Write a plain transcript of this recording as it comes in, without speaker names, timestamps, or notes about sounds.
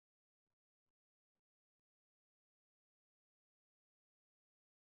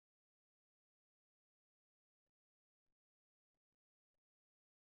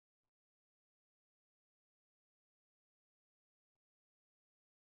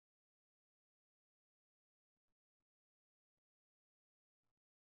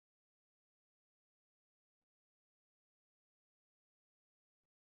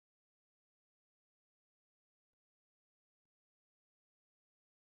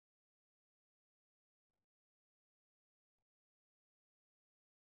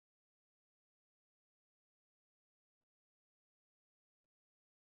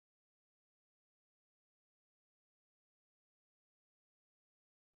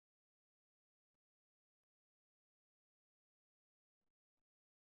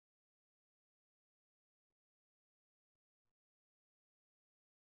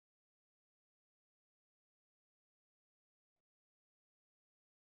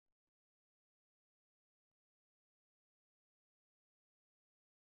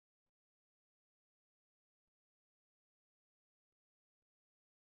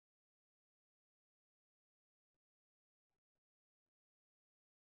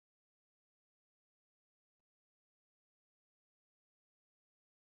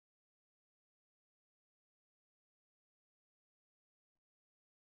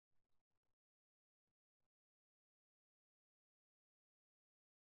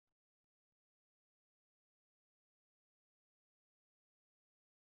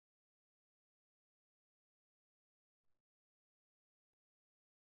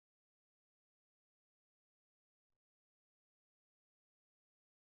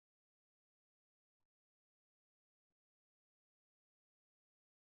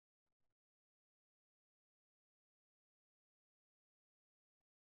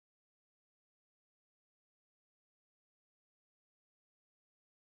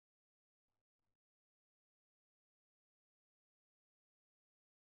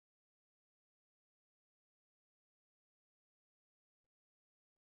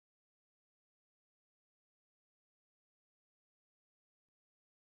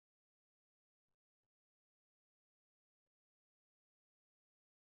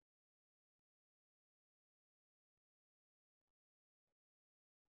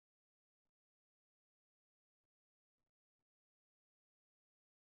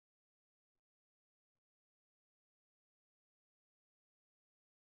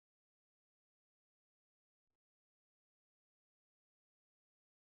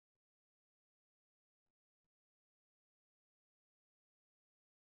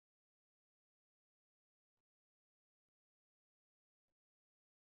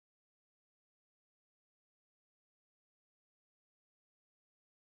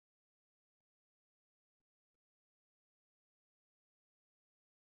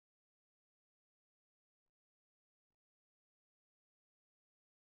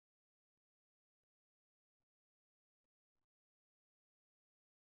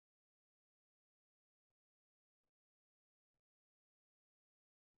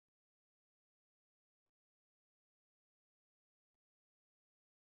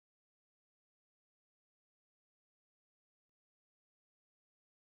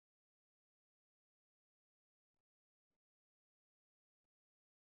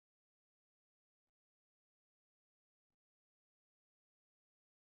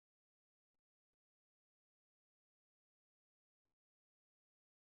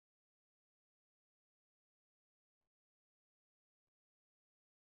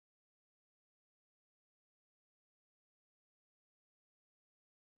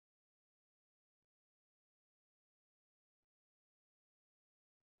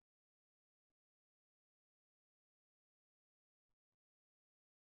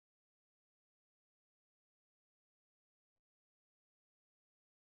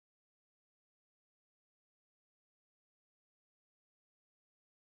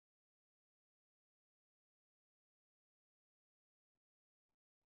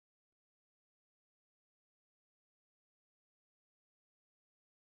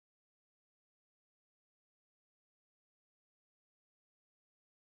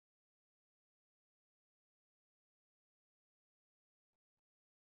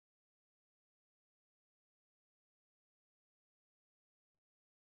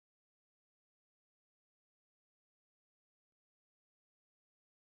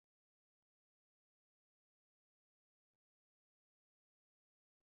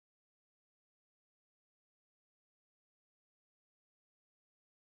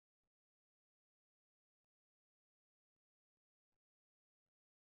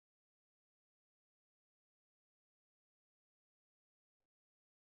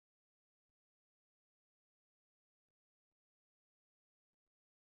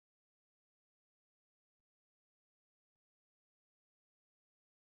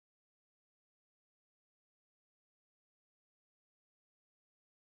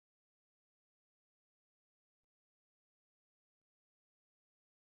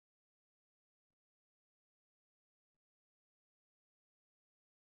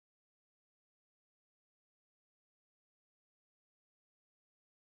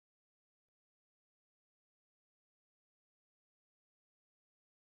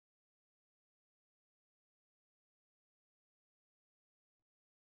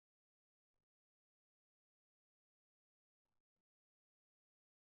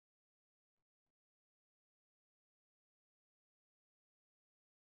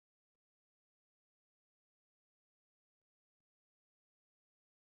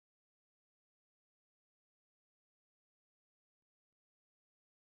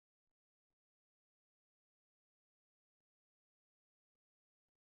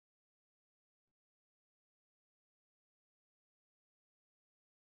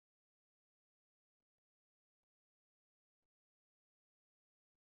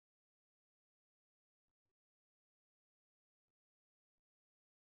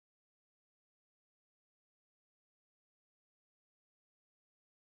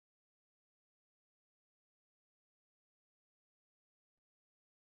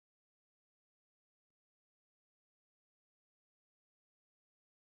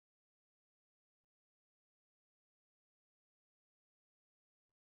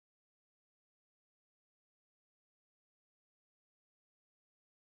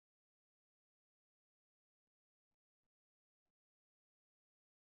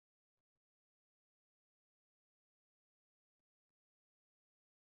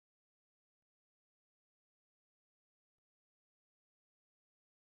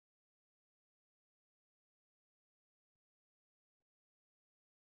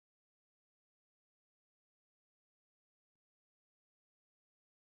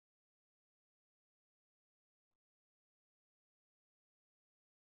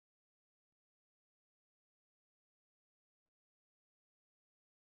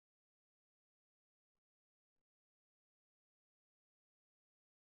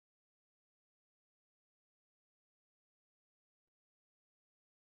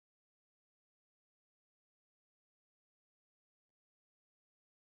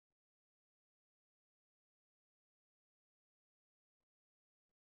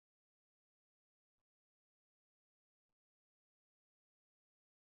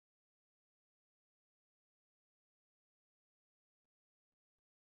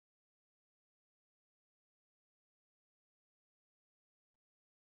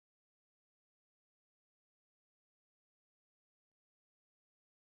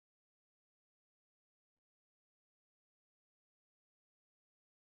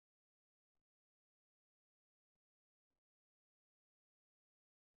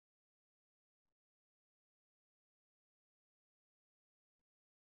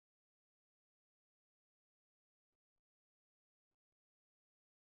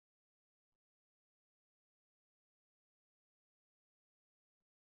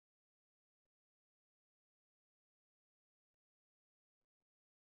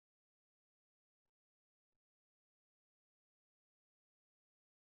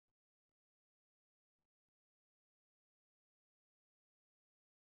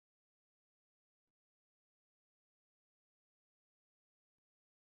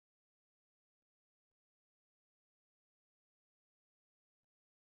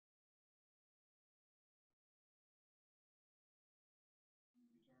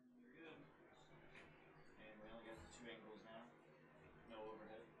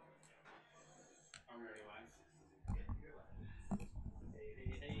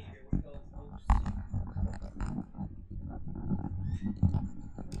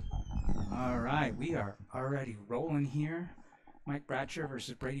All right, we are already rolling here. Mike Bratcher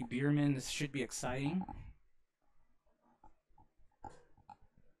versus Brady Behrman. This should be exciting.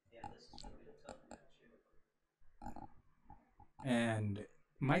 And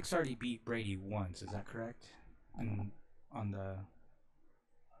Mike's already beat Brady once, is that correct? And on the,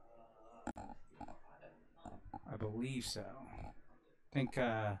 I believe so. I think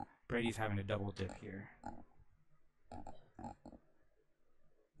Brady's having a double dip here.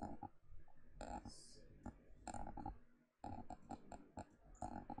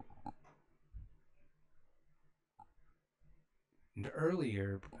 And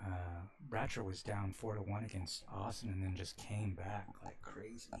earlier, Bratcher was down 4-1 against Austin, and then just came back like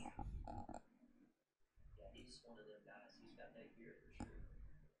crazy.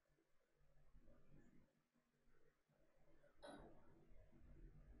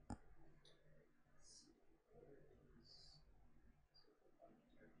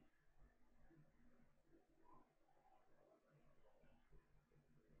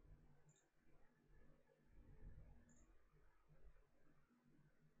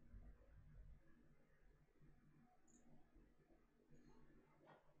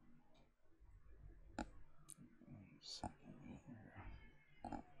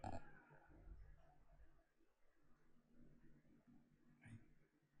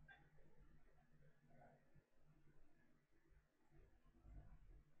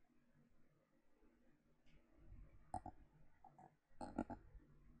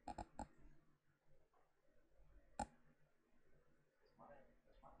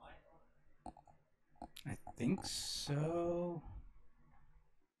 I think so.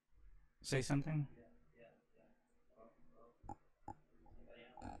 Say something.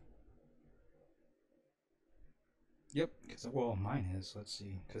 Yep, because well, mine is. Let's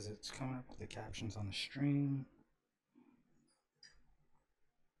see, because it's coming up with the captions on the stream.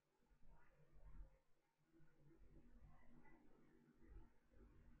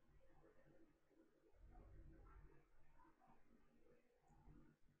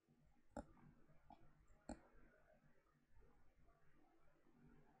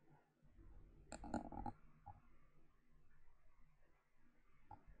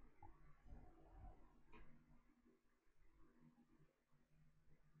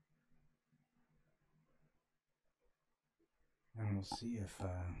 And we'll see if.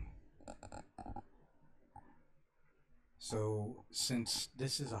 So, since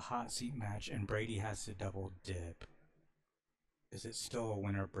this is a hot seat match and Brady has to double dip, is it still a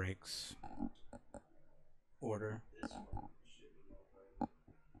winner breaks order?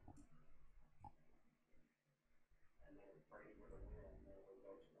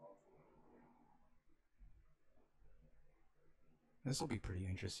 This will be pretty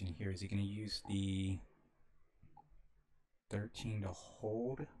interesting here. Is he going to use the 13 to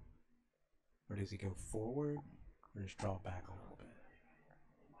hold? Or does he go forward? Or just draw back a little bit?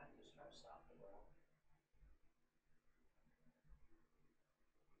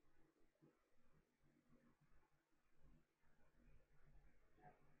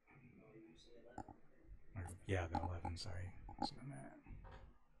 Or, yeah, the 11, sorry. That's what I meant.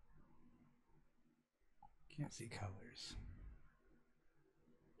 Can't see colors.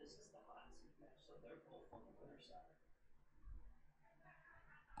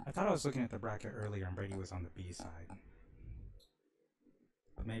 I thought I was looking at the bracket earlier and Brady was on the B side.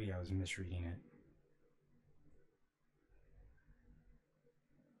 But maybe I was misreading it.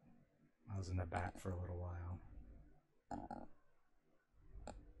 I was in the back for a little while.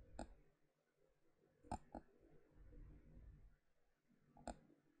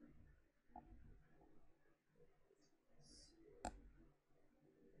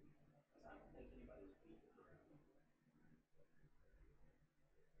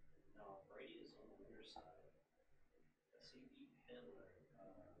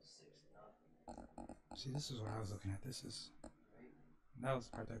 See, this is what I was looking at. That was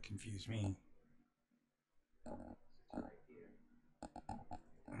the part that confused me. I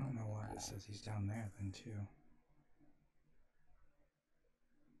don't know why it says he's down there then too.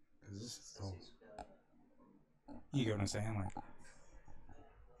 Because this is the whole... You get what I'm saying?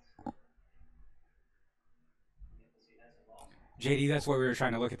 Like, JD, that's why we were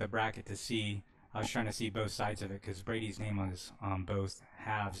trying to look at the bracket to see. I was trying to see both sides of it because Brady's name was on both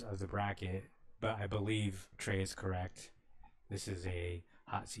halves of the bracket. But I believe Trey is correct. This is a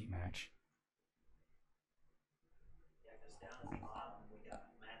hot seat match.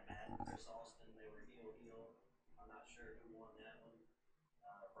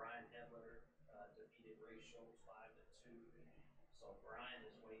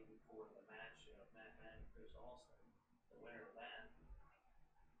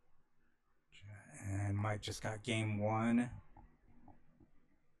 And Mike just got game one. That's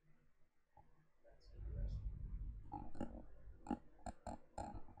interesting.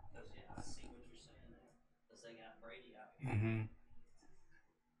 Because yeah, I see what you're saying there. Because they got Brady out here, Mm-hmm.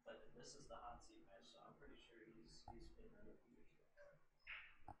 but this is the hot seat match, so I'm pretty sure he's putting in a position.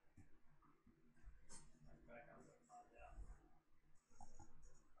 Matter of fact, I'm gonna find out.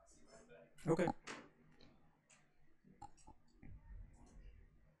 I'll be right back. Okay.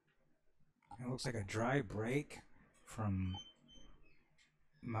 It looks like a dry break from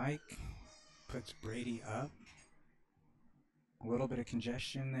Mike. Puts Brady up. A little bit of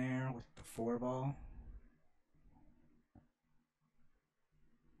congestion there with the four ball.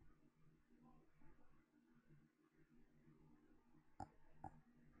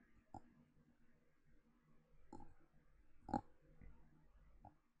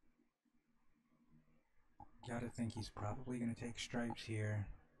 Gotta think he's probably gonna take stripes here.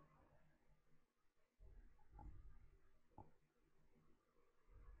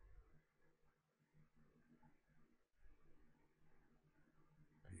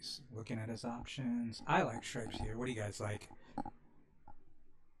 He's looking at his options. I like stripes here. What do you guys like?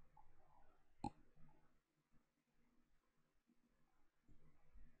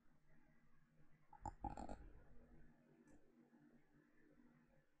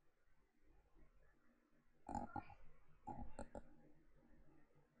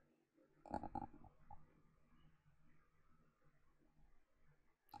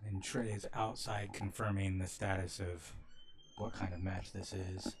 And Trey is outside confirming the status of what kind of match this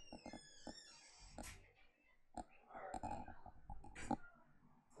is.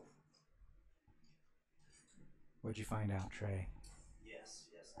 What'd you find out, Trey? Yes,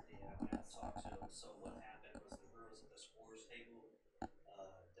 I did. I went out and talked to him. So what happened was the girls at the scores table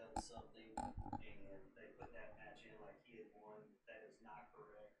done something, and they put that match in like he had won. That is not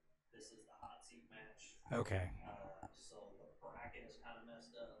correct. This is the hot seat match. Okay. So the bracket is kind of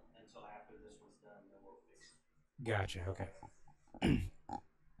messed up until after this one's done, then we'll fix it. Gotcha. Okay.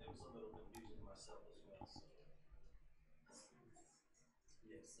 It was a little confusing to myself as well. So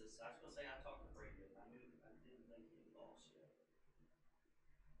yes, this I was gonna say I talked to Brady, and I didn't think he had lost yet.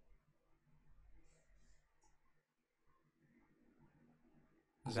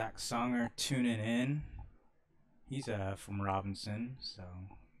 Zach Songer tuning in. He's from Robinson, so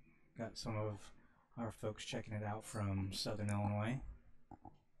got some of our folks checking it out from Southern Illinois.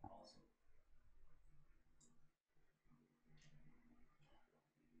 Awesome.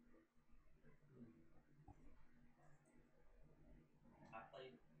 I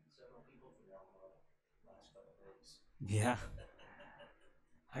played several people from Illinois last couple of days. Yeah,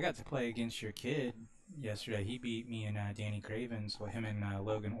 I got to play against your kid yesterday. He beat me and Danny Cravens. Well, him and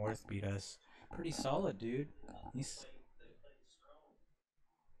Logan Orth beat us. Pretty solid, dude. Yeah, He's they played strong.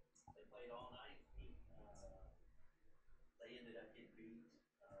 They played all night. They ended up getting beat.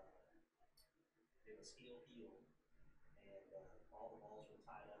 It was heel, and all the balls were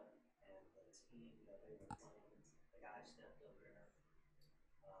tied up. And the team that they were playing, the guy stepped up there.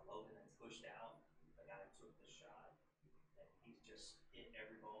 Logan had pushed out. The guy took the shot, and he just hit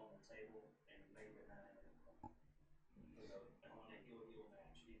every ball on the table and made it 9. It was on a heel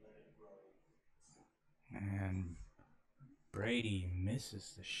match. He let it roll. and Brady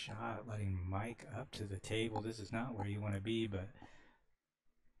misses the shot, letting Mike up to the table. This is not where you want to be, but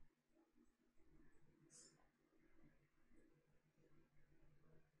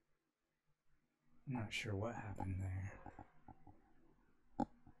I'm not sure what happened there.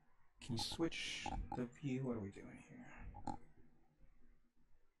 Can you switch the view? What are we doing here?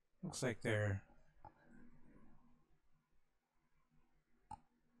 Looks like they're.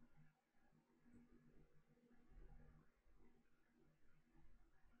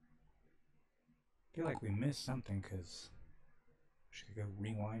 I feel like we missed something because we should go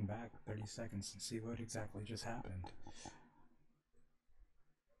rewind back 30 seconds and see what exactly just happened.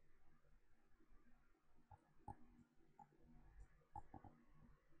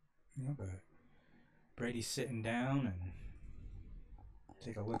 Yeah, but Brady's sitting down and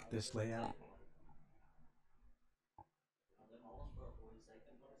take a look at this layout.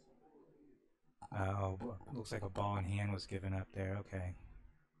 Oh, looks like a ball in hand was given up there. Okay.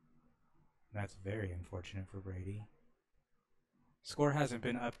 That's very unfortunate for Brady. Score hasn't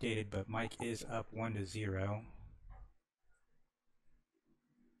been updated, but Mike is up 1-0.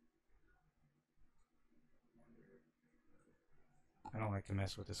 I don't like to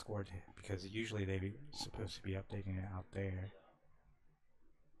mess with the score because usually they're supposed to be updating it out there.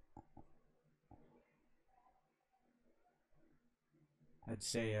 I'd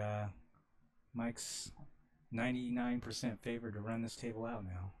say Mike's 99% favored to run this table out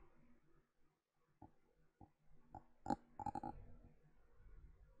now.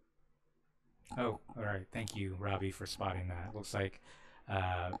 Oh, all right. Thank you, Robbie, for spotting that. Looks like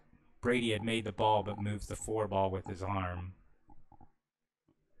uh, Brady had made the ball but moved the four ball with his arm.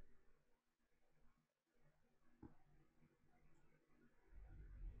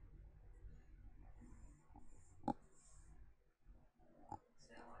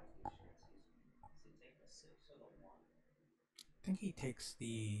 Sound like he should. Is he taking the six or the one? I think he takes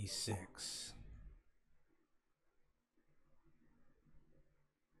the six.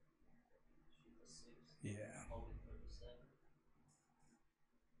 Shoot the six. Yeah. Hoping for the seven.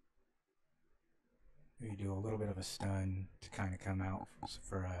 Maybe do a little bit of a stun to kind of come out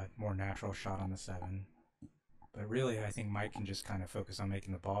for a more natural shot on the seven. But really, I think Mike can just kind of focus on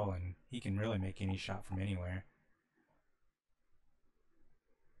making the ball, and he can really make any shot from anywhere.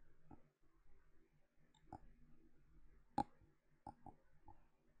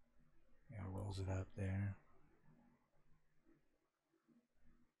 Yeah, rolls it up there.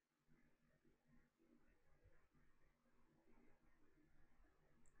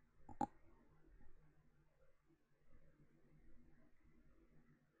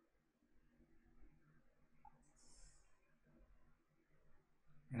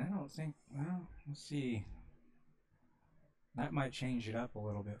 And I don't think, well, we'll see. That might change it up a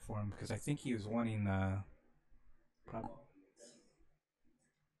little bit for him because I think he was wanting the. Prob-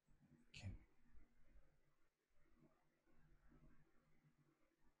 okay.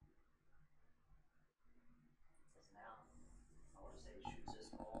 Because now, I want to say he shoots this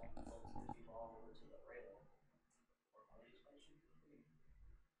ball, floats the cue ball over to the rail. Or are you supposed to shoot for free?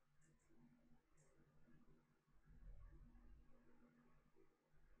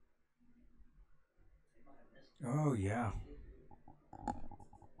 He might have missed it. Oh, yeah. He did good.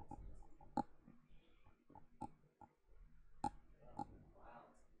 Yeah.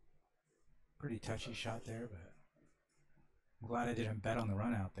 Wow. Pretty touchy shot there, but I'm glad I didn't bet on the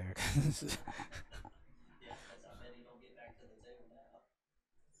run out there. 'Cause Yeah, because I bet he don't get back to the table now.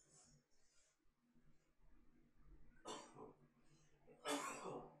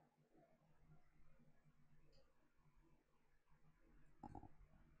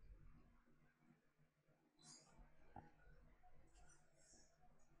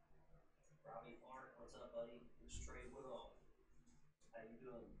 Robbie Fart, what's up, buddy? It's Trey Woodall. How you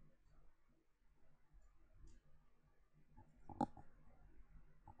doing?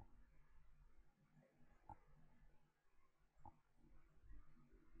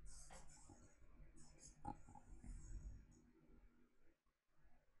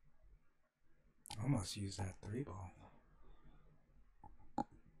 almost used that three ball.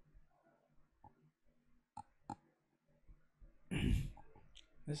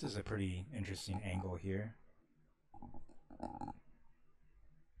 This is a pretty interesting angle here.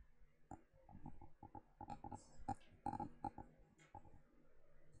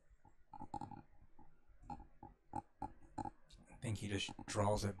 I think he just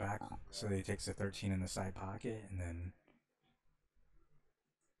draws it back so that he takes the 13 in the side pocket and then,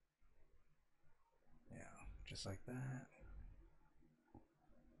 yeah, just like that.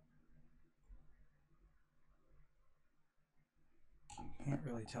 Can't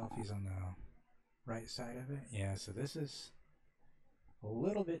really tell if he's on the right side of it. Yeah, so this is a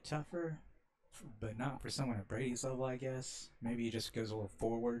little bit tougher, but not for someone at Brady's level, I guess. Maybe he just goes a little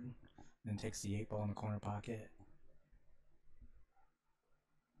forward and takes the eight ball in the corner pocket.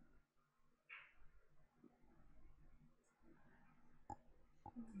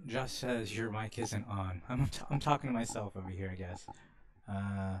 Josh says your mic isn't on. I'm talking to myself over here, I guess.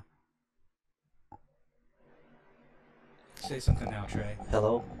 Uh, say something now, Trey.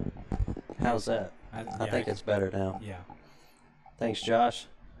 Hello? How's that? I Yeah, think it's better now. yeah. Thanks, Josh.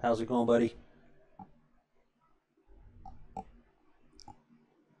 How's it going, buddy?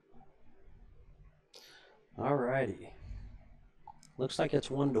 Alrighty. Looks like it's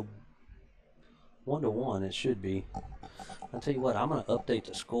 1-1. It should be. I'll tell you what, I'm gonna update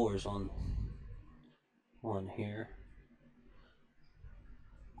the scores on here.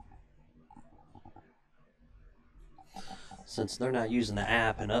 Since they're not using the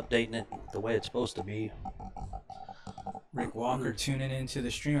app and updating it the way it's supposed to be. Rick Walker tuning into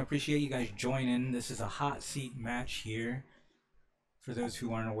the stream. I appreciate you guys joining. This is a hot seat match here. For those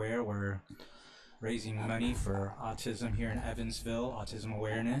who aren't aware, we're raising money for autism here in Evansville, autism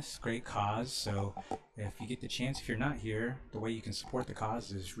awareness, great cause. So if you get the chance, if you're not here, the way you can support the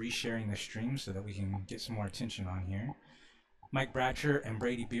cause is resharing the stream so that we can get some more attention on here. Mike Bratcher and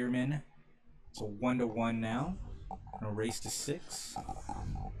Brady Behrman. It's a 1-1 now. A race to 6.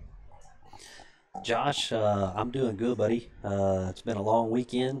 Josh, I'm doing good, buddy. It's been a long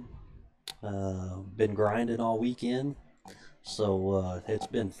weekend. Been grinding all weekend, so it's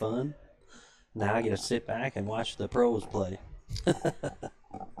been fun. Now I get to sit back and watch the pros play.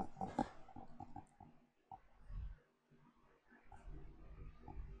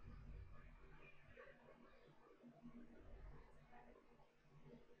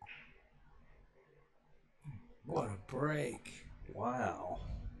 What a break. Wow.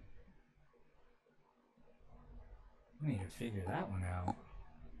 I need to figure that one out.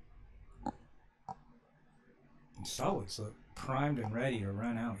 And Solids look primed and ready to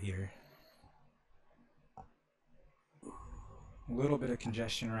run out here. A little bit of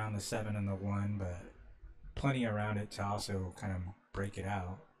congestion around the 7 and the 1, but plenty around it to also kind of break it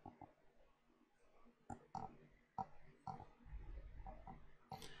out.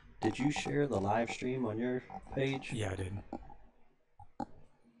 Did you share the live stream on your page? Yeah, I did.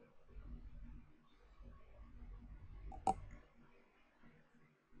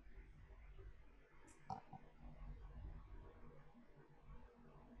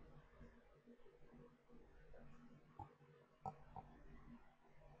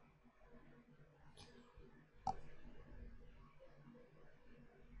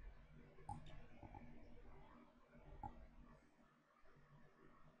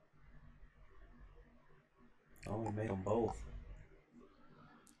 Oh, we made them both.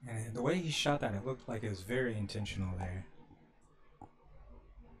 And the way he shot that, it looked like it was very intentional there.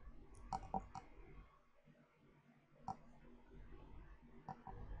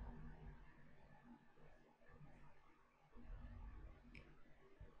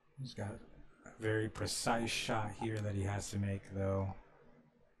 He's got a very precise shot here that he has to make, though.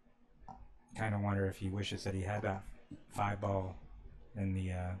 Kind of wonder if he wishes that he had that 5 ball in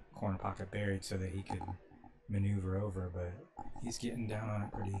the corner pocket buried so that he could maneuver over, but he's getting down on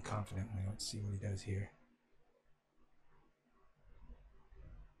it pretty confidently. Let's see what he does here.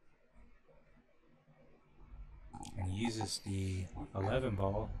 And he uses the 11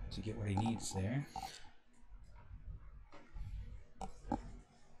 ball to get what he needs there.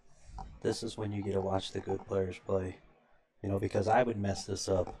 This is when you get to watch the good players play. You know, because I would mess this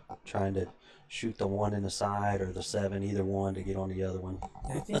up trying to shoot the 1 in the side or the 7, either one, to get on the other one.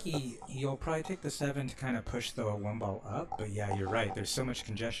 I think he'll probably take the 7 to kind of push the 1 ball up, but yeah, you're right. There's so much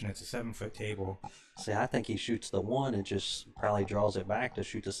congestion. It's a 7-foot table. See, I think he shoots the 1 and just probably draws it back to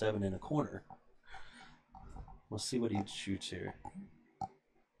shoot the 7 in the corner. Let's see what he shoots here.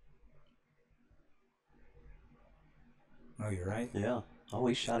 Oh, you're right. Yeah. Oh,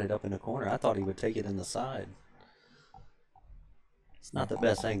 he shot it up in the corner. I thought he would take it in the side. It's not the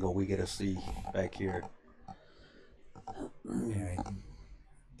best angle we get to see back here. Yeah, it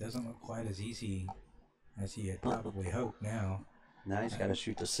doesn't look quite as easy as he had probably hoped now. Now he's got to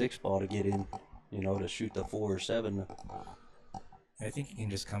shoot the 6 ball to get in, you know, to shoot the 4 or 7. I think he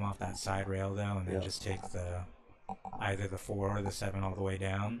can just come off that side rail, though, and then just take either the 4 or the 7 all the way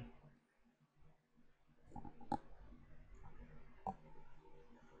down.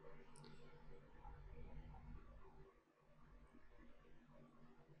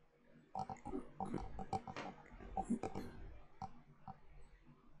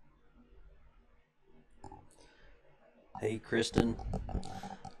 Hey, Kristen.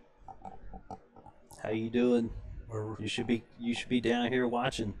 How you doing? You should be down here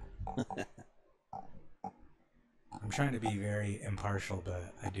watching. I'm trying to be very impartial,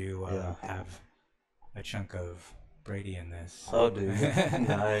 but I do have a chunk of Brady in this. Oh, dude.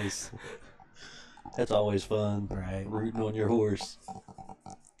 Nice. That's always fun. Right. Rooting on your horse.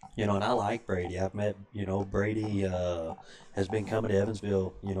 You know, and I like Brady. I've met, you know, Brady has been coming to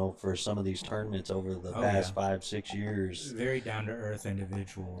Evansville, you know, for some of these tournaments over the past 5-6 years. Very down-to-earth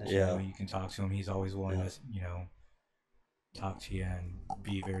individual. Yeah. You know, you can talk to him. He's always willing to, you know, talk to you and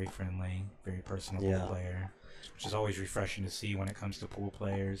be very friendly, very personable player, which is always refreshing to see when it comes to pool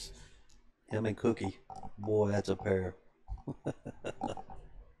players. Him and Cookie. Boy, that's a pair.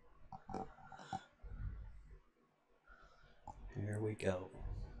 Here we go.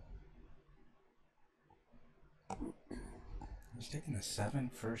 He's taking the 7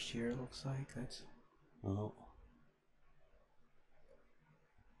 first year, it looks like. That's. Oh.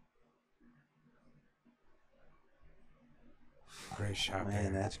 Great shot,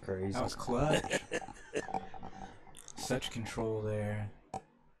 man. That's crazy. That was clutch. Such control there.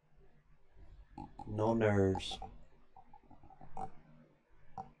 No nerves.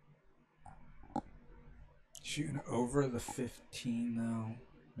 Shooting over the 15, though.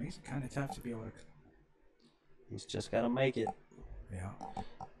 Makes it kind of tough to be able to. He's just got to make it. Yeah.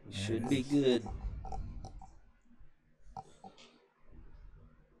 He should be good.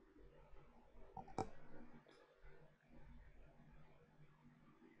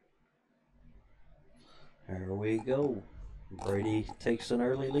 There we go. Brady takes an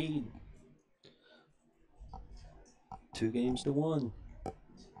early lead. 2-1.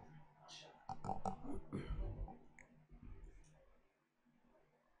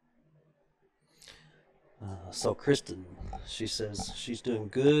 So Kristen, she says she's doing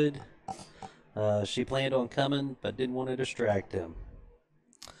good. She planned on coming, but didn't want to distract him.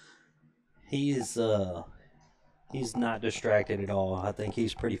 He's not distracted at all. I think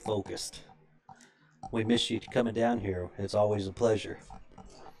he's pretty focused. We miss you coming down here. It's always a pleasure.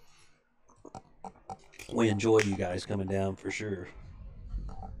 We enjoy you guys coming down for sure.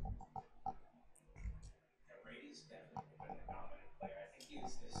 Brady's definitely been the dominant player. I think he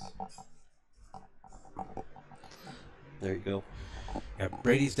was this. There you go. Yeah,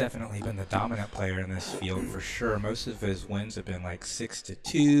 Brady's definitely been the dominant player in this field for sure. Most of his wins have been like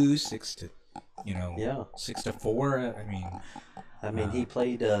 6-2, 6-4. I mean, he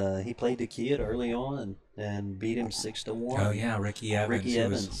played the kid early on and beat him 6-1. Oh yeah, Ricky Evans. Ricky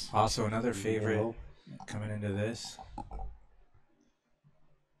Evans was also another favorite you know, coming into this.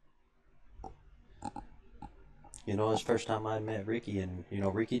 It's first time I met Ricky, and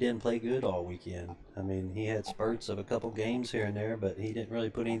Ricky didn't play good all weekend. I mean, he had spurts of a couple games here and there, but he didn't really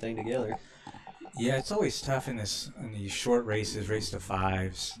put anything together. Yeah, it's always tough in these short races, race to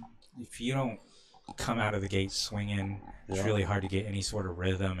fives. If you don't come out of the gate swinging, it's really hard to get any sort of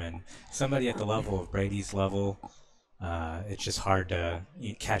rhythm. And somebody at the level of Brady's level, it's just hard to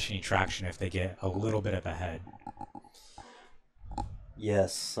catch any traction if they get a little bit up ahead.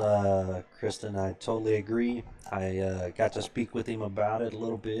 Yes, Kristen, I totally agree. I got to speak with him about it a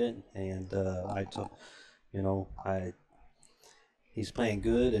little bit, and he's playing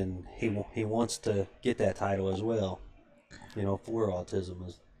good, and he wants to get that title as well. For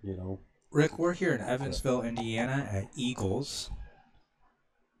autism, Rick, we're here in Evansville, Indiana, at Eagles.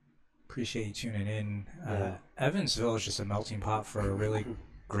 Appreciate you tuning in. Evansville is just a melting pot for really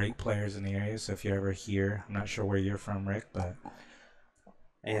great players in the area. So if you're ever here, I'm not sure where you're from, Rick, but.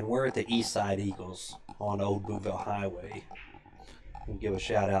 And we're at the East Side Eagles on Old Boonville Highway. We'll give a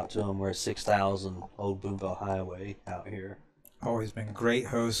shout out to them. We're at 6000 Old Boonville Highway out here. Always been great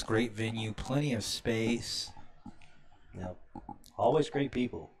host, great venue, plenty of space. Yep. Always great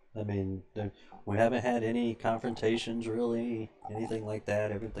people. I mean, we haven't had any confrontations really, anything like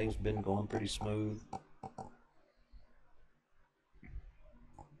that. Everything's been going pretty smooth.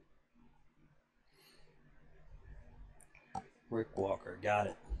 Rick Walker, got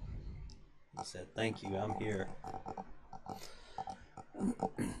it. He said, thank you, I'm here.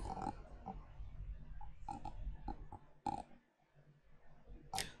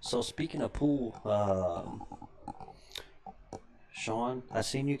 So speaking of pool, Sean, I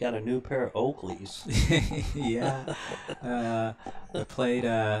seen you got a new pair of Oakleys. Yeah. I played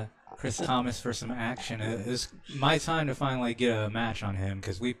Chris Thomas for some action. It was my time to finally get a match on him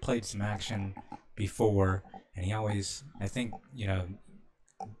because we played some action before, and he always, I think,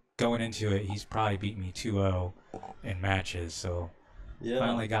 going into it, he's probably beat me 2-0 in matches. So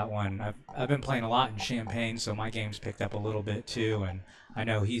finally got one. I've been playing a lot in Champaign, so my game's picked up a little bit too, and I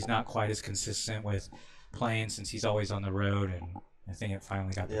know he's not quite as consistent with playing since he's always on the road, and I think it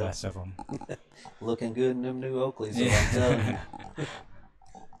finally got the best of him. Looking good in them new Oakleys, I'm telling you.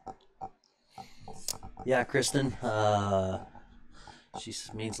 Yeah, Kristen, she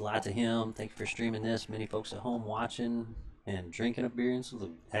means a lot to him. Thank you for streaming this. Many folks at home watching and drinking a beer and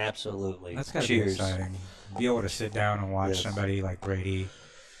salute. Absolutely. That's gotta be exciting. Be able to sit down and watch somebody like Brady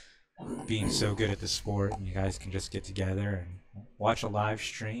being so good at the sport, and you guys can just get together and watch a live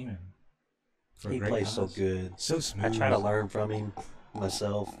stream. And he plays so good. So smooth. I try to learn from him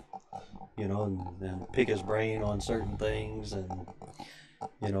myself, and pick his brain on certain things, and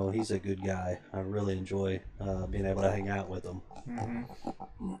he's a good guy. I really enjoy being able to hang out with him.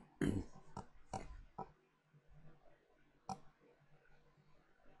 Mm-hmm.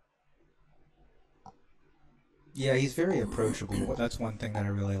 Yeah, he's very approachable. That's one thing that I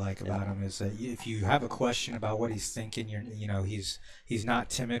really like about him is that if you have a question about what he's thinking, he's not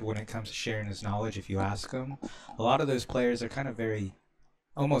timid when it comes to sharing his knowledge. If you ask him, a lot of those players are kind of very,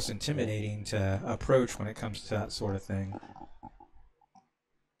 almost intimidating to approach when it comes to that sort of thing.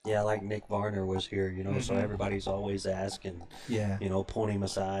 Yeah, like Nick Varner was here, so everybody's always asking, pulling him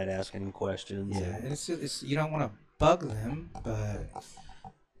aside, asking him questions. Yeah, and it's you don't want to bug them, but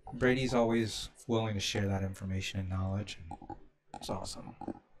Brady's always willing to share that information and knowledge. And it's awesome.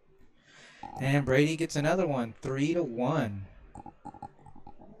 And Brady gets another one, 3-1.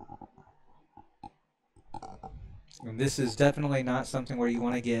 And this is definitely not something where you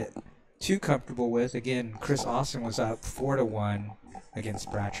want to get too comfortable with. Again, Chris Austin was up 4-1 against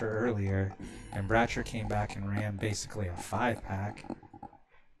Bratcher earlier, and Bratcher came back and ran basically a 5-pack.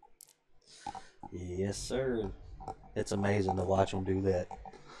 Yes, sir. It's amazing to watch them do that.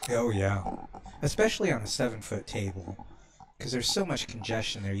 Oh yeah, especially on a 7-foot table, because there's so much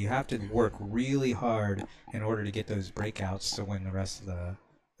congestion there. You have to work really hard in order to get those breakouts to win the rest of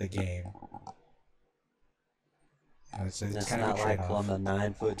the game. It's It's kind of not a like trade-off. on the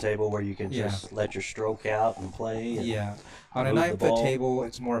 9-foot table where you can just let your stroke out and play. And Yeah, on a move the 9-foot ball. table,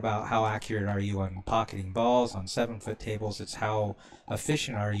 it's more about how accurate are you on pocketing balls. On 7-foot tables, it's how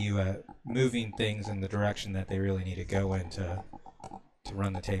efficient are you at moving things in the direction that they really need to go in to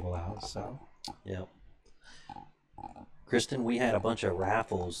run the table out. So, Yep. Kristen, we had a bunch of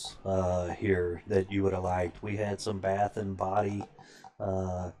raffles here that you would have liked. We had some bath and body,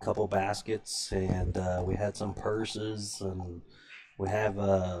 couple baskets, and we had some purses, and we have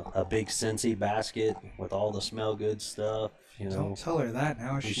a big Scentsy basket with all the smell good stuff. You know, don't tell her that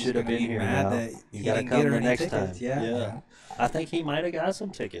now. you She's should going have to been be here mad now. that You he got to didn't come get her the any next tickets. time. Yeah. I think he might have got some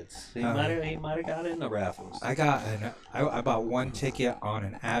tickets. He Uh, might have got in the raffles. I bought one ticket on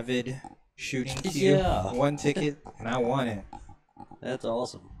an Avid shooting queue. Yeah. One ticket, and I won it. That's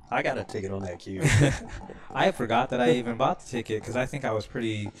awesome. I got a ticket on that queue. I forgot that I even bought the ticket because I think I was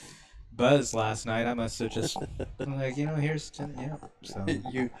pretty buzzed last night. I must have just been like, here's 10, yeah. So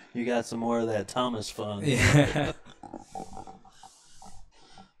you got some more of that Thomas fun. yeah.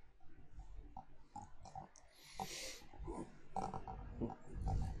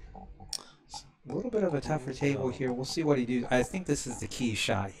 A little bit of a tougher table here. We'll see what he do. I think this is the key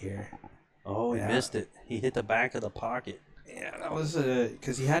shot here. Oh, he Yeah. missed it. He hit the back of the pocket. Yeah, that was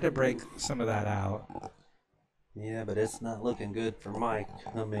because he had to break some of that out. Yeah, but it's not looking good for Mike.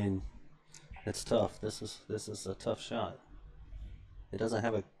 I mean, it's tough. This is a tough shot. It doesn't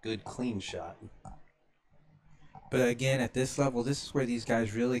have a good clean shot. But again, at this level, this is where these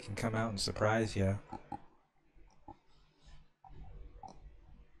guys really can come out and surprise you.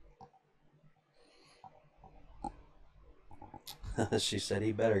 She said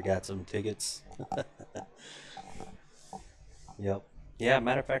he better got some tickets. Yep. Yeah,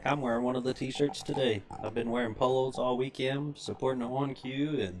 matter of fact, I'm wearing one of the t-shirts today. I've been wearing polos all weekend, supporting the On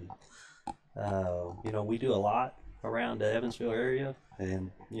Q, and we do a lot around the Evansville area, and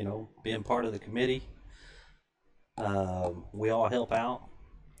being part of the committee, we all help out.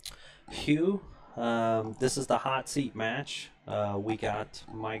 Hugh, this is the hot seat match. We got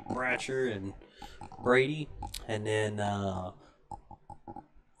Mike Bratcher and Brady, and then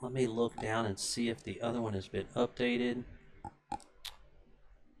let me look down and see if the other one has been updated.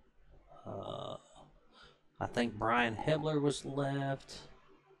 I think Brian Hebler was left.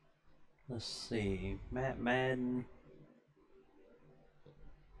 Let's see. Matt Madden.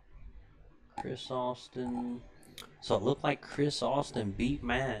 Chris Austin. So it looked like Chris Austin beat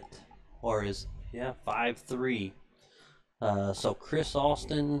Matt. Or 5-3. So Chris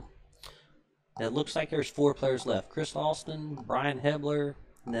Austin. It looks like there's 4 players left. Chris Austin, Brian Hebler,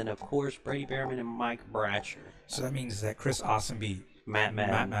 and then of course Brady Behrman and Mike Bratcher. So that means that Chris Austin beat Matt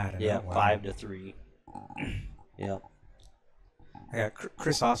Madden. Yeah, oh, wow. 5-3. Yep. I got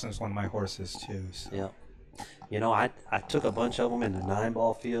Chris Austin's one of my horses too. So. Yep. I took a bunch of them in the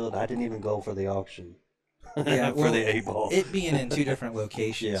 9-ball field. I didn't even go for the auction. Yeah, for the 8-ball. It being in 2 different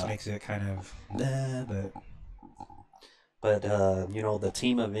locations Yeah. makes it kind of But the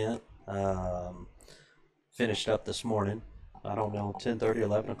team event finished up this morning. I don't know, 10:30,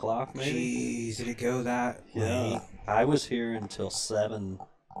 11 o'clock maybe? Jeez, did it go that Yeah. late? I was here until 7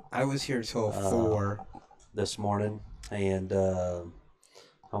 I was here till 4. this morning. And I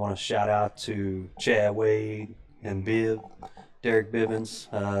want to shout out to Chad Wade and Derek Bivens.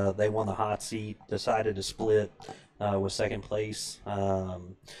 They won the hot seat, decided to split with second place.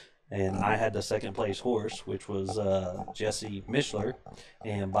 And I had the second place horse, which was Jesse Mishler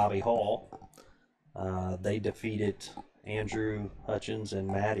and Bobby Hall. They defeated Andrew Hutchins and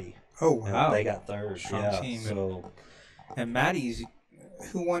Maddie. Oh wow, They got third. Strong team. So and Maddie's,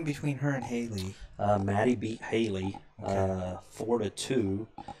 who won between her and Haley? Maddie beat Haley 4-2,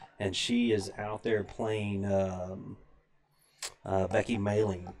 and she is out there playing Becky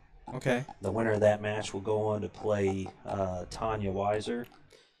Mailing. Okay. The winner of that match will go on to play Tanya Weiser.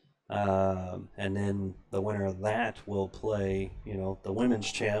 And then the winner of that will play, the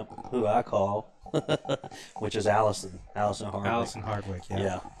women's champ, who I call, which is Allison Hardwick. Allison Hardwick, yeah.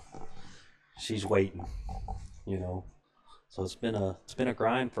 Yeah. She's waiting, So it's been a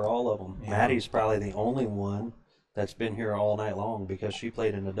grind for all of them. Yeah. Maddie's probably the only one that's been here all night long because she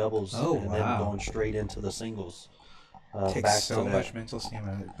played in the doubles and then going straight into the singles. Takes back so to much mental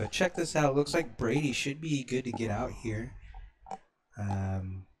stamina. But check this out. It looks like Brady should be good to get out here. A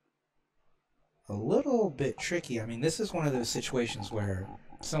little bit tricky. I mean, this is one of those situations where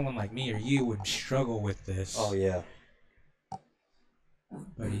someone like me or you would struggle with this. Oh yeah.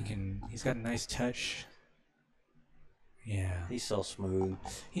 But he's got a nice touch. Yeah. He's so smooth.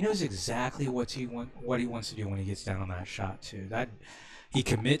 He knows exactly what he wants to do when he gets down on that shot too. That he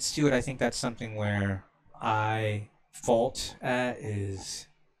commits to it. I think that's something where I fault at is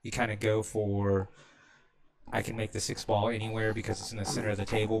you kind of go for I can make the 6 ball anywhere because it's in the center of the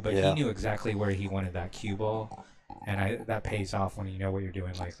table, but he knew exactly where he wanted that cue ball, and that pays off when you know what you're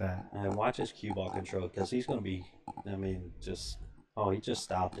doing like that. And watch his cue ball control because he's going to be, I mean, he just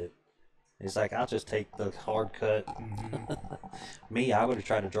stopped it. He's like, I'll just take the hard cut. Me, I would have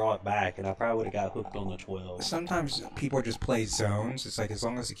tried to draw it back, and I probably would have got hooked on the 12. Sometimes people just play zones. It's like as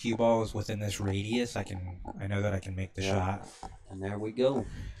long as the cue ball is within this radius, I know that I can make the shot. And there we go.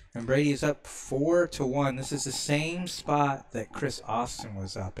 And Brady is up 4-1. This is the same spot that Chris Austin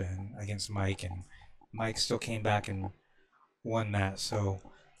was up in against Mike, and Mike still came back and won that. So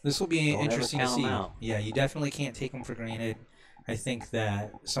this will be interesting to see. Yeah, you definitely can't take him for granted. I think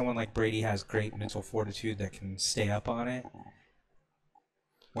that someone like Brady has great mental fortitude that can stay up on it.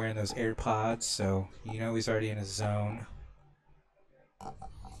 Wearing those AirPods, so you know he's already in his zone.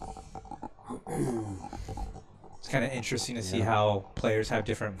 It's kind of interesting to see how players have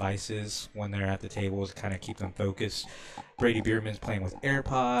different vices when they're at the table to kind of keep them focused. Brady Behrman's playing with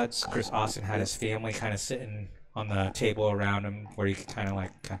AirPods. Chris Austin had his family kind of sitting on the table around him where you could kind of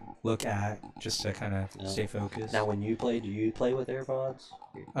like look at just to kind of stay focused. Now, when you play, do you play with AirPods?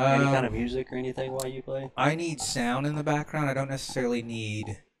 Any kind of music or anything while you play? I need sound in the background. I don't necessarily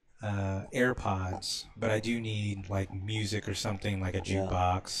need AirPods, but I do need like music or something like a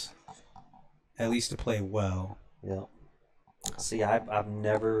jukebox, at least to play well. Yeah. See, I've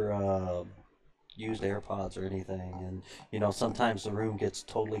never used AirPods or anything, and you know sometimes the room gets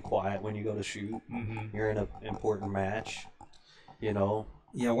totally quiet when you go to shoot. You're in an important match, you know.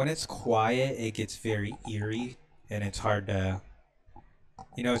 Yeah, when it's quiet, it gets very eerie, and it's hard to.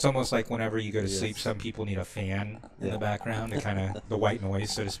 You know, it's almost like whenever you go to sleep, some people need a fan in the background to kind of the white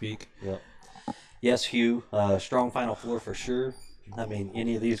noise, so to speak. Yep. Yes, Hugh. Strong Final Four for sure. I mean,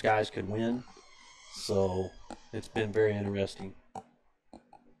 any of these guys could win. So it's been very interesting.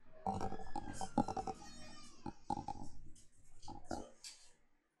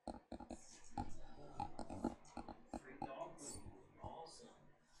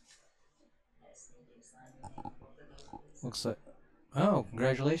 Looks like, oh,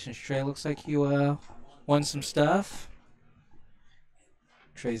 congratulations, Trey. Looks like you won some stuff.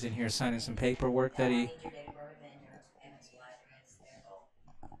 Trey's in here signing some paperwork that he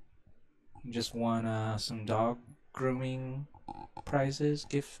just won some dog grooming prizes,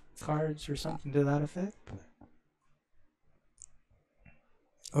 gift cards, or something to that effect.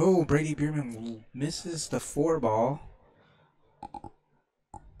 Oh, Brady Behrman misses the 4-ball.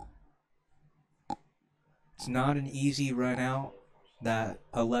 It's not an easy run out. That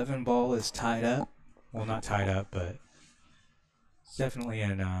 11 ball is tied up. Well, not tied up, but it's definitely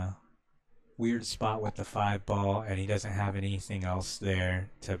in a weird spot with the 5 ball, and he doesn't have anything else there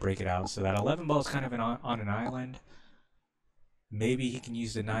to break it out. So that 11 ball is kind of on an island. Maybe he can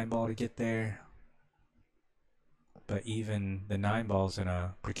use the 9 ball to get there. But even the 9 ball's in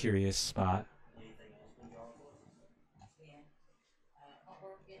a precarious spot.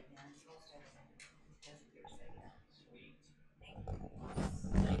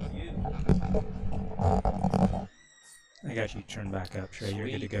 I got you turned back up, Trey. You're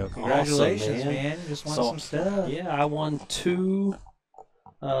good to go. Congratulations, awesome, man. You just won some stuff. Yeah, I won 2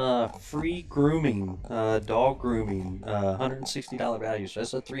 free grooming, dog grooming, $160 value. So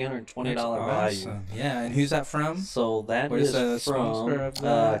that's a $320 value. Yeah, and who's that from? So that is from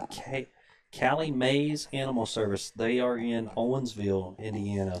Callie Mays Animal Service. They are in Owensville,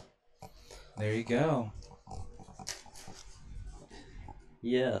 Indiana. There you go.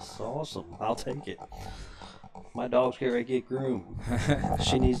 Yes, awesome. I'll take it. My dog's here to get groomed.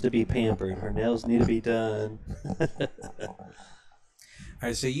 She needs to be pampered. Her nails need to be done. All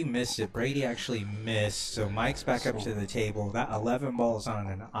right, so you missed it. Brady actually missed. So Mike's back up to the table. That 11 ball is on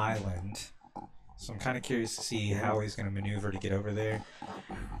an island. So I'm kind of curious to see how he's going to maneuver to get over there.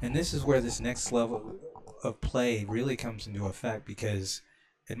 And this is where this next level of play really comes into effect because,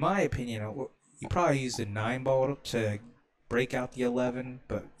 in my opinion, you probably use the 9 ball to break out the 11,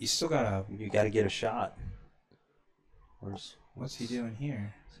 but you still got to... You got to get a shot. What's he doing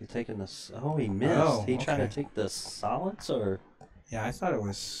here? Is he taking this? Oh, he missed. Oh, he trying to take the solids or? Yeah, I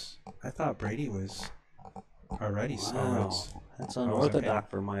thought Brady was already solids. That's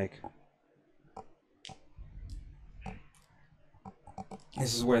unorthodox for Mike.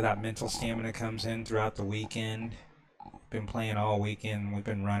 This is where that mental stamina comes in throughout the weekend. been playing all weekend. We've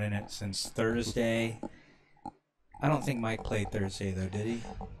been running it since Thursday. I don't think Mike played Thursday though, did he?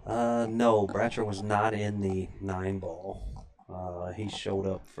 No, Bratcher was not in the 9-ball. He showed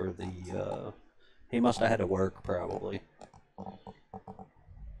up for the. He must have had to work probably.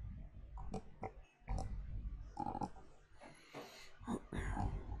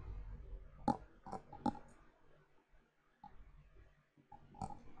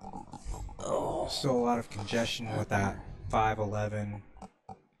 Oh, Still a lot of congestion with that 511,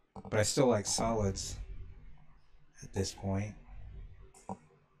 but I still like solids at this point.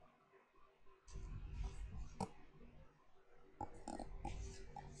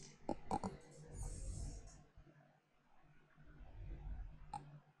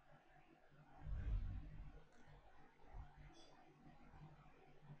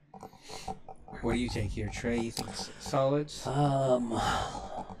 What do you take here, Trey? You think solids?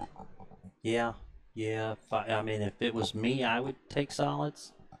 Yeah. I mean, if it was me, I would take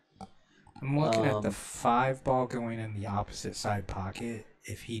solids. I'm looking at the 5 ball going in the opposite side pocket.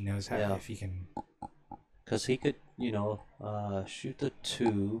 If he knows how, Yeah. if he can. Because he could, shoot the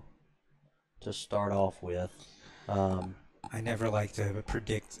 2 to start off with. I never like to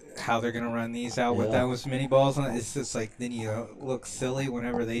predict how they're gonna run these out with Yeah. those mini balls. And it's just like then you look silly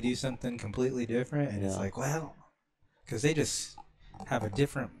whenever they do something completely different, and it's Yeah. like, well, because they just have a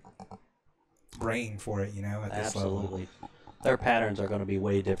different brain for it, at this level. Absolutely. Their patterns are going to be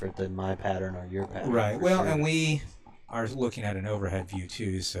way different than my pattern or your pattern. Right. for Well, sure. and we are looking at an overhead view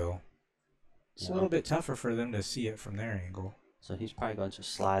too, so it's a Yeah. little bit tougher for them to see it from their angle. So he's probably going to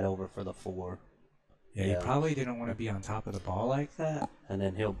slide over for the 4. Yeah, Yeah. he probably didn't want to be on top of the ball like that. And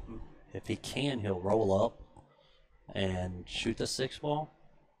then if he can, he'll roll up and shoot the 6 ball,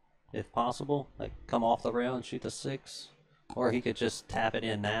 if possible. Like come off the rail and shoot the 6. Or he could just tap it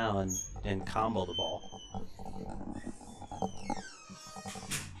in now and combo the ball.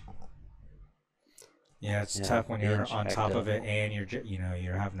 Yeah, it's Yeah, tough when you're bench on act top up. of it and you're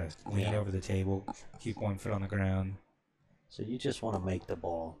having to lean Yeah. over the table, keep one foot on the ground. So you just want to make the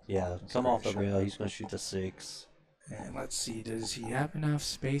ball. Yeah, come great off the shot. rail. He's going to shoot the 6. And let's see, does he have enough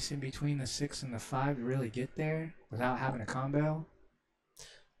space in between the 6 and the 5 to really get there without having a combo?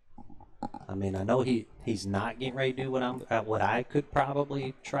 I mean, I know he's not getting ready to do what I could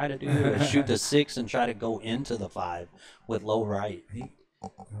probably try to do is shoot the 6 and try to go into the 5 with low right.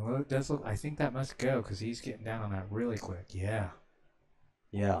 Well, it does look. I think that must go because he's getting down on that really quick. Yeah,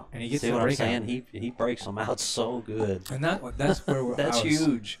 Yeah. and he gets See the what I'm breakout. saying? He breaks them out so good. And that's where That's I was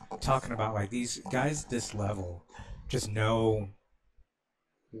huge. talking about. Like these guys, this level, just know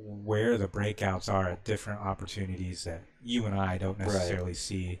where the breakouts are at different opportunities that you and I don't necessarily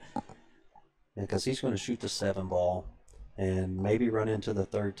see. Because he's going to shoot the 7 ball and maybe run into the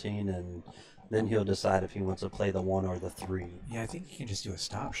 13, and then he'll decide if he wants to play the 1 or the 3. Yeah, I think he can just do a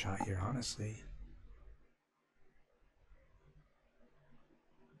stop shot here, honestly.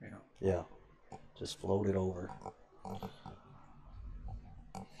 Yeah. Just float it over.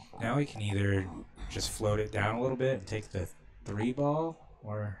 Now he can either just float it down a little bit and take the 3 ball,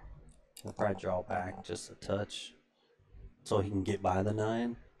 or He'll probably draw back just a touch so he can get by the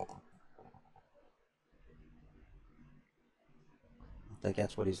 9. I think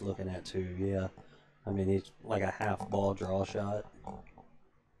that's what he's looking at too, yeah. I mean, he's like a half ball draw shot.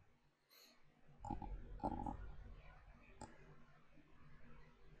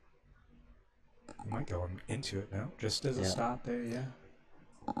 he might go into it now, just as a Yeah. stop there. Yeah.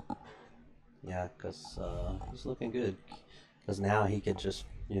 Yeah, because he's looking good. Because now he could just,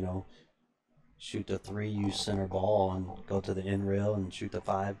 shoot the 3, use center ball, and go to the end rail and shoot the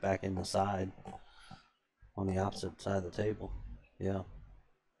 5 back in the side on the opposite side of the table. Yeah.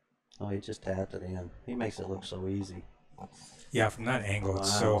 Oh, he just tapped it in. He makes it look so easy. Yeah, from that angle,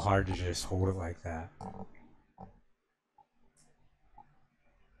 it's so hard to just hold it like that.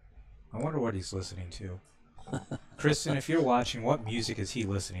 I wonder what he's listening to. Kristen, if you're watching, what music is he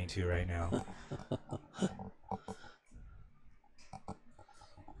listening to right now?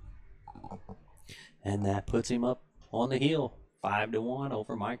 And that puts him up on the heel, 5-1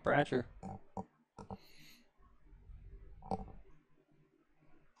 over Mike Bratcher.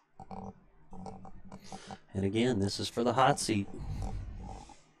 And again, this is for the hot seat.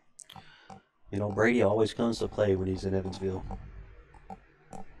 Brady always comes to play when he's in Evansville.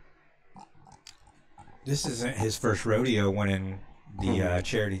 This isn't his first rodeo winning the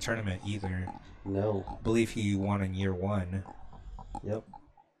charity tournament either. No. I believe he won in year 1. Yep.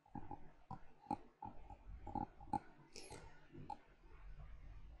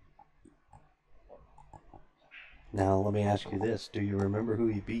 Now, let me ask you this. Do you remember who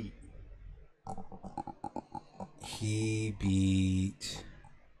he beat? He beat.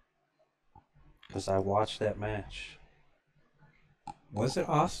 Because I watched that match. Was it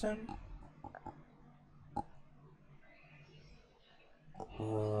Austin?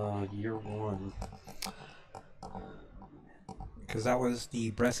 Year one. Because that was the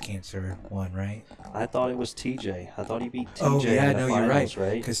breast cancer one, right? I thought it was TJ. I thought he beat TJ Oh yeah, in the no, finals, you're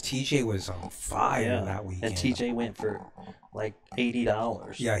right. right? Because TJ was on fire that weekend. And TJ went for like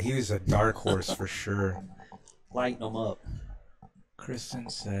 $80. Yeah, he was a dark horse for sure. Lighting him up. Kristen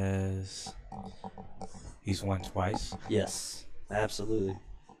says he's won twice. Yes, absolutely.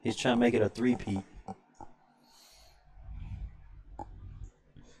 He's trying to make it a three-peat.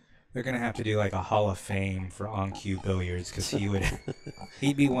 They're gonna have to do like a Hall of Fame for on cue billiards because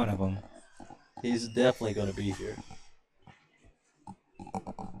he'd be one of them. He's definitely going to be here.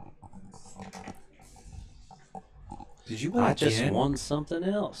 Did you win I again? just won something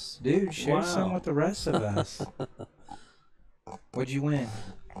else. Dude, share Wow. some with the rest of us. What'd you win?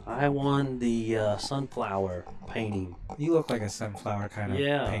 I won the sunflower painting. You look like a sunflower kind of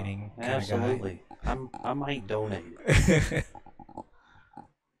painting kind absolutely. I might donate. of guy.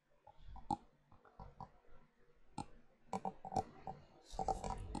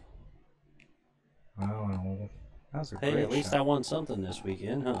 Oh, that was a Hey, great at least shot. I won something this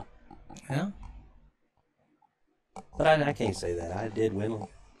weekend, huh? Yeah. But I can't say that. I did win a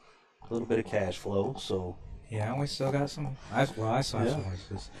little bit of cash flow, so. Yeah, we still got some. I saw some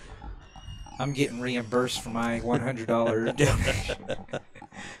horses. I'm getting reimbursed for my $100 donation.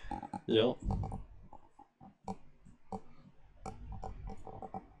 Yep.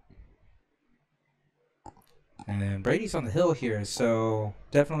 And then Brady's on the hill here, so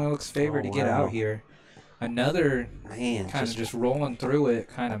definitely looks favored to get out here. Another Man, kind of just rolling through it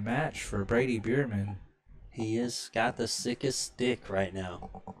kind of match for Brady Behrman. he has got the sickest stick right now.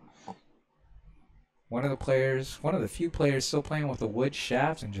 One of the few players still playing with a wood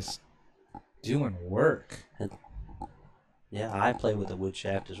shaft and just doing work. Yeah, I play with the wood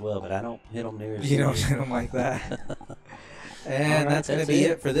shaft as well, but I don't hit them near as You don't serious. hit them like that. And that's going to be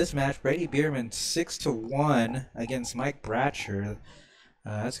it for this match. Brady Behrman 6-1 against Mike Bratcher.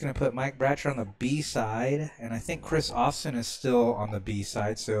 That's going to put Mike Bratcher on the B side, and I think Chris Austin is still on the B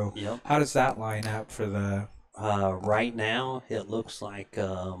side. So how does that line up for the... Right now, it looks like,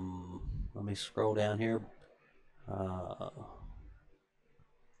 let me scroll down here.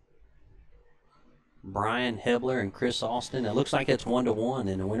 Brian Hebler and Chris Austin. It looks like it's 1-1,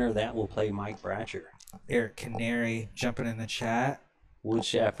 and the winner of that will play Mike Bratcher. Eric Canary jumping in the chat.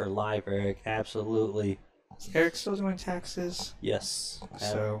 Woodshaft for life, Eric. Absolutely. Eric still doing taxes? Yes.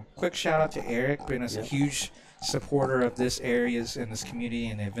 So quick shout out to Eric, being a huge supporter of this areas and this community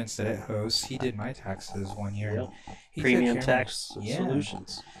and the events that it hosts. He did my taxes one year. Yep. He Premium took care of Tax me.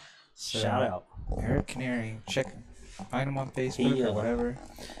 Solutions. So, Shout out. Eric Canary. Find him on Facebook or whatever.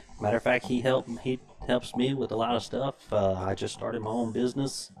 Matter of fact, he helps me with a lot of stuff. I just started my own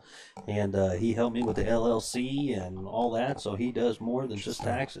business, and he helped me with the LLC and all that. So he does more than just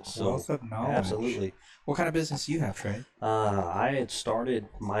taxes. So wealth of knowledge. Absolutely. What kind of business do you have, Trey? I had started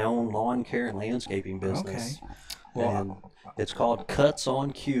my own lawn care and landscaping business. Okay. Well, and it's called Cuts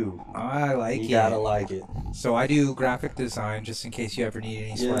on Cue. I like it. You gotta like it. So I do graphic design, just in case you ever need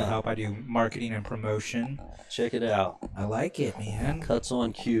any sort of help. I do marketing and promotion. Check it out. I like it, man. Cuts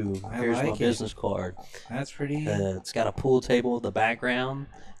on Cue. Here's my business card. That's pretty. It's got a pool table in the background.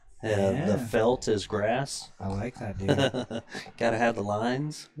 The felt is grass. I like that, dude. Gotta have the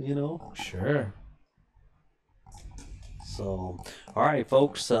lines, you know. Sure. So, all right,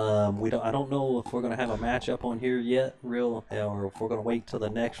 folks. I don't know if we're gonna have a matchup on here yet, or if we're gonna wait till the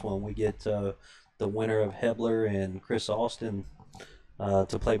next one. We get the winner of Hebler and Chris Austin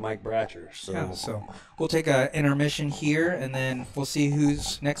to play Mike Bratcher. So we'll take an intermission here, and then we'll see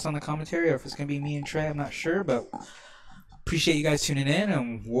who's next on the commentary, or if it's gonna be me and Trey. I'm not sure, but appreciate you guys tuning in,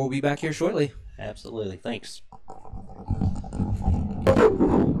 and we'll be back here shortly. Absolutely. Thanks.